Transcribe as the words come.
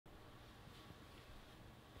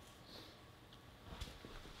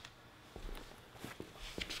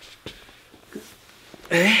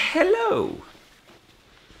Hello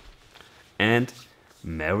and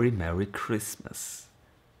Merry Christmas.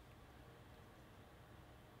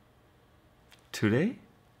 Today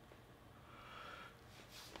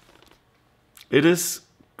it is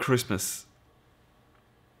Christmas.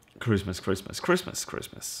 Christmas.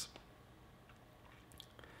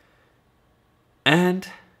 And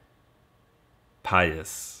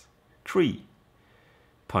pious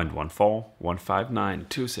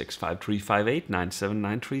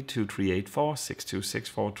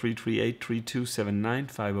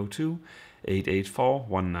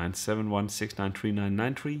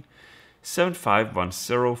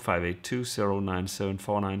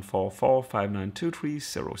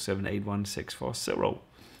 7510582094945923078230781640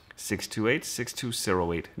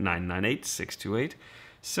 628-6208-998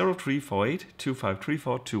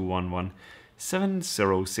 628-0348-2534-211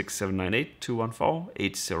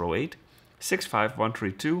 706-798-214-808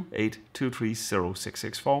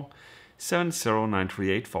 65132-823-0664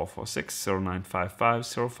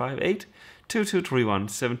 70938-446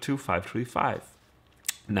 0955-058-2231-72535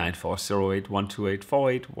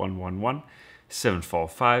 9408-12848-111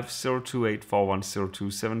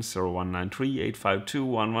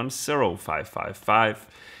 745-028-410270193852-110-555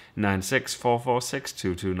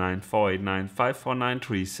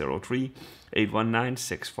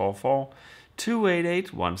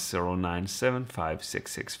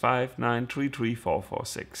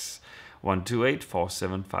 9334665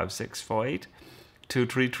 128475648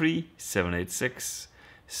 233-786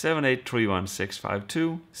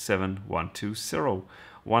 7831652 7120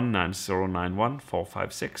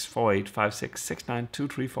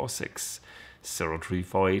 19091-456-4856-692346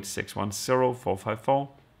 0348-610-454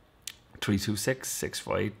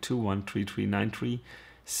 326-648-213393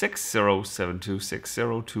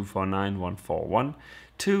 607260-249-141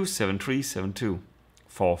 27372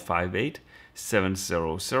 458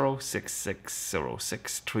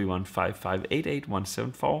 700-6606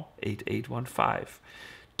 315588174 8815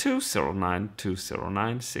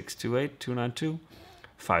 209-209-628-292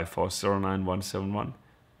 5409171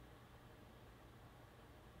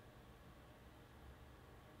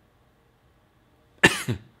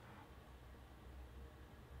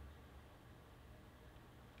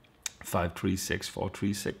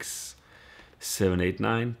 536-436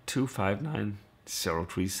 789-259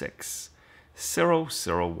 036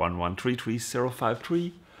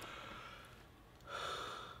 001133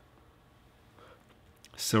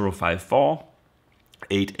 054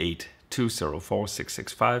 88 204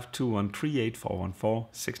 665 213 414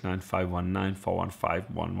 69519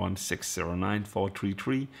 415 11609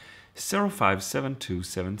 433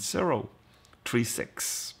 057270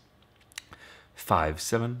 36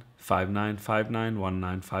 57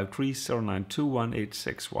 59591953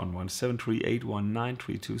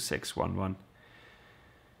 092186117381932611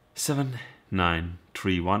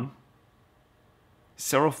 7931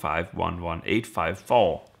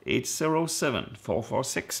 0511854 807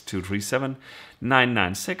 446 237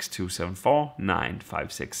 996 274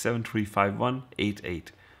 956 7351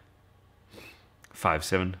 88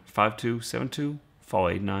 575272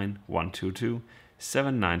 489 122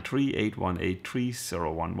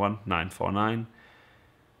 793-818-3011-949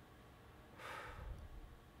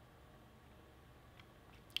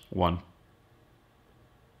 1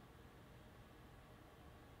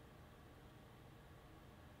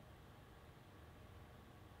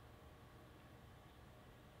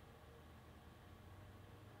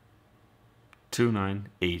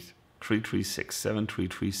 298 3367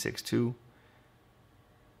 3362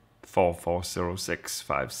 4406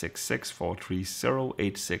 566 430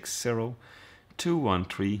 860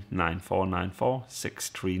 213 9494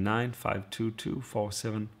 639 522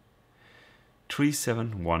 47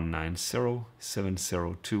 37190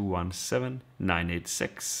 70217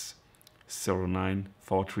 986 09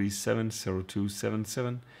 437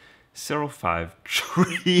 0277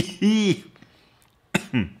 053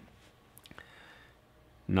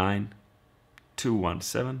 9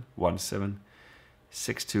 217 17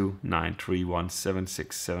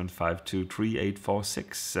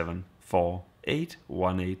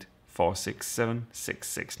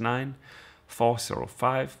 6293176752384674818467669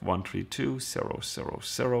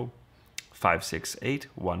 405-132-000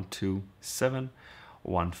 568-127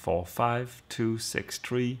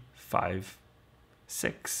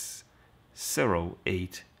 145-263-56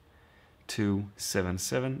 08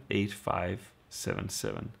 277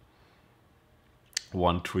 8577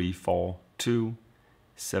 1342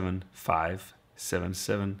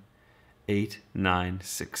 7577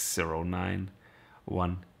 89609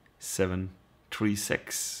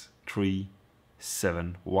 1736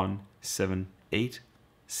 371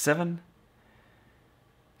 787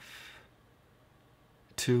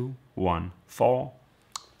 2, 1, 4,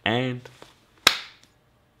 and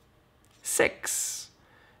 6.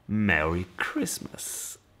 Merry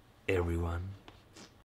Christmas, everyone.